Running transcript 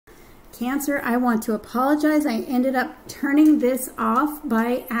Cancer, I want to apologize. I ended up turning this off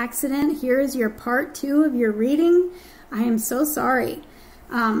by accident. Here is your part 2 of your reading. I am so sorry.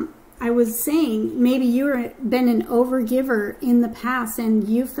 I was saying maybe you've been an overgiver in the past and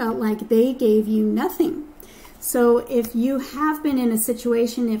you felt like they gave you nothing. So if you have been in a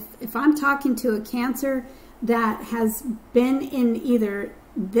situation, if I'm talking to a Cancer that has been in either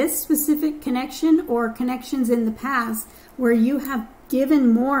this specific connection or connections in the past where you have given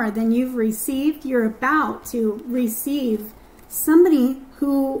more than you've received, you're about to receive somebody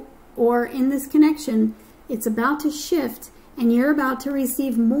who, or in this connection, it's about to shift and you're about to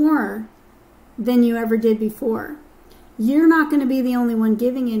receive more than you ever did before. You're not going to be the only one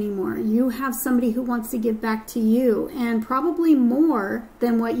giving anymore. You have somebody who wants to give back to you, and probably more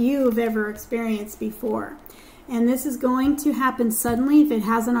than what you've ever experienced before. And this is going to happen suddenly if it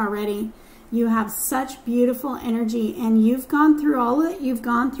hasn't already. You have such beautiful energy, and you've gone through all that you've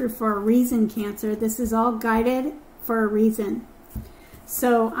gone through for a reason, Cancer. This is all guided for a reason.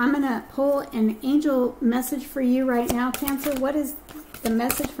 So I'm going to pull an angel message for you right now, Cancer. What is the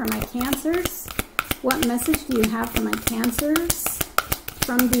message for my Cancers? What message do you have for my Cancers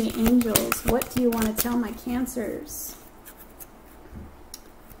from the angels? What do you want to tell my Cancers?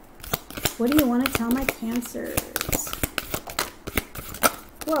 What do you want to tell my Cancers?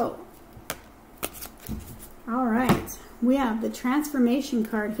 Whoa. All right. We have the transformation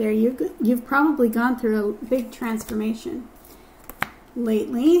card here. You've probably gone through a big transformation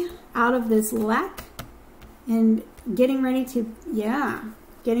lately out of this lack and getting ready to,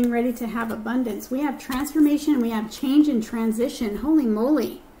 getting ready to have abundance. We have transformation and we have change and transition. Holy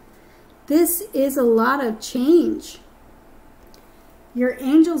moly. This is a lot of change. Your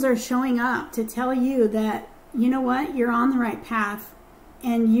angels are showing up to tell you that, you know what, you're on the right path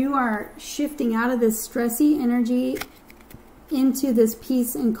and you are shifting out of this stressy energy into this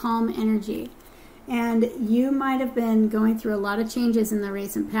peace and calm energy. And you might have been going through a lot of changes in the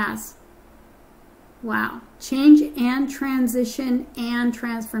recent past. Wow. Change and transition and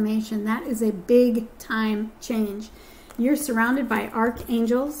transformation. That is a big time change. You're surrounded by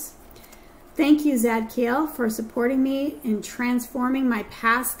archangels. Thank you, Zadkiel, for supporting me in transforming my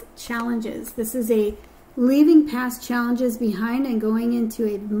past challenges. This is a leaving past challenges behind and going into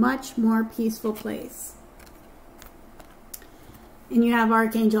a much more peaceful place. And you have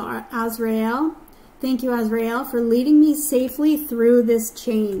Archangel Azrael. Thank you, Azrael, for leading me safely through this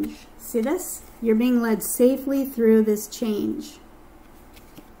change. See this? You're being led safely through this change.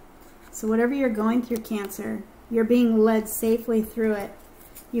 So whatever you're going through, Cancer, you're being led safely through it.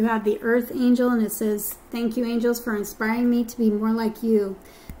 You have the Earth Angel, and it says, thank you, angels, for inspiring me to be more like you.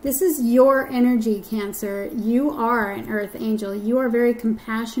 This is your energy, Cancer. You are an Earth Angel. You are very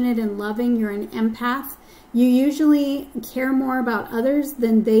compassionate and loving. You're an empath. You usually care more about others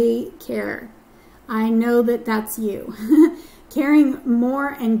than they care. I know that that's you. Caring more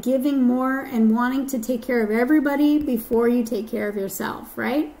and giving more and wanting to take care of everybody before you take care of yourself,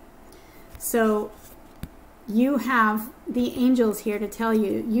 right? So you have the angels here to tell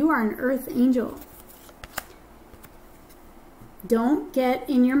you, you are an Earth Angel. Don't get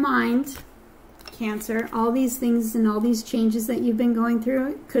in your mind, Cancer, all these things and all these changes that you've been going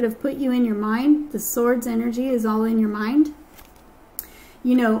through could have put you in your mind. The Swords energy is all in your mind.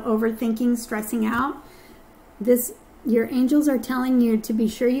 You know, overthinking, stressing out. Your angels are telling you to be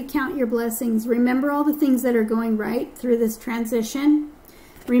sure you count your blessings. Remember all the things that are going right through this transition.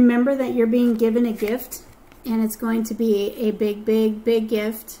 Remember that you're being given a gift, and it's going to be a big, big, big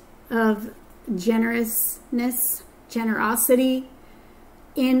gift of generousness, generosity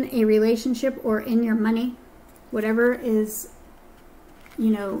in a relationship or in your money. Whatever is, you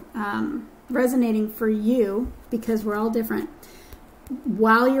know, resonating for you, because we're all different.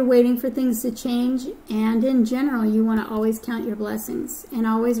 While you're waiting for things to change, and in general, you want to always count your blessings and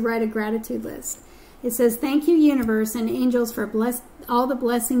always write a gratitude list. It says, thank you, universe and angels, for all the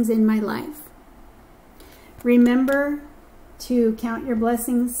blessings in my life. Remember to count your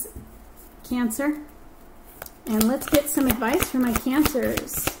blessings, Cancer. And let's get some advice for my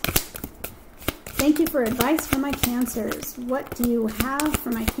Cancers. Thank you for advice for my Cancers. What do you have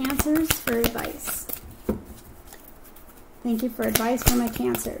for my Cancers for advice? Thank you for advice for my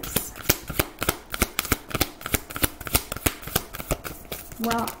Cancers.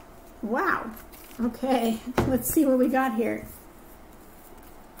 Well, wow. Okay, let's see what we got here.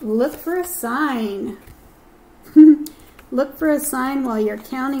 Look for a sign. Look for a sign while you're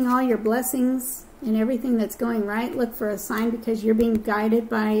counting all your blessings and everything that's going right. Look for a sign, because you're being guided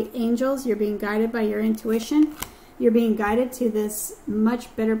by angels. You're being guided by your intuition. You're being guided to this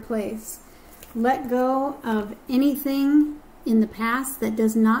much better place. Let go of anything in the past that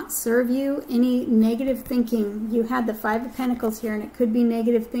does not serve you, any negative thinking. You had the Five of Pentacles here, and it could be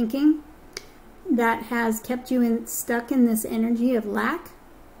negative thinking that has kept you stuck in this energy of lack.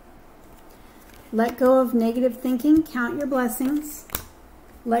 Let go of negative thinking. Count your blessings.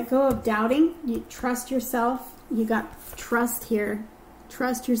 Let go of doubting. You trust yourself. You got trust here.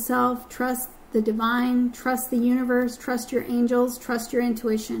 Trust yourself. Trust the divine. Trust the universe. Trust your angels. Trust your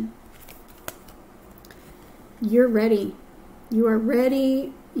intuition. You're ready. You are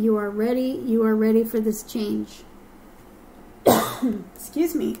ready. You are ready. You are ready for this change.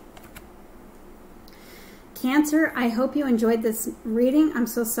 Excuse me. Cancer, I hope you enjoyed this reading. I'm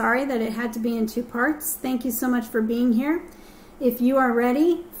so sorry that it had to be in 2 parts. Thank you so much for being here. If you are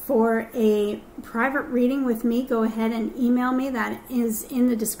ready for a private reading with me, go ahead and email me. That is in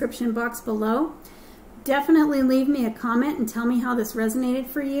the description box below. Definitely leave me a comment and tell me how this resonated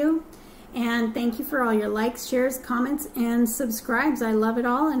for you. And thank you for all your likes, shares, comments, and subscribes. I love it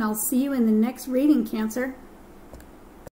all, and I'll see you in the next reading, Cancer.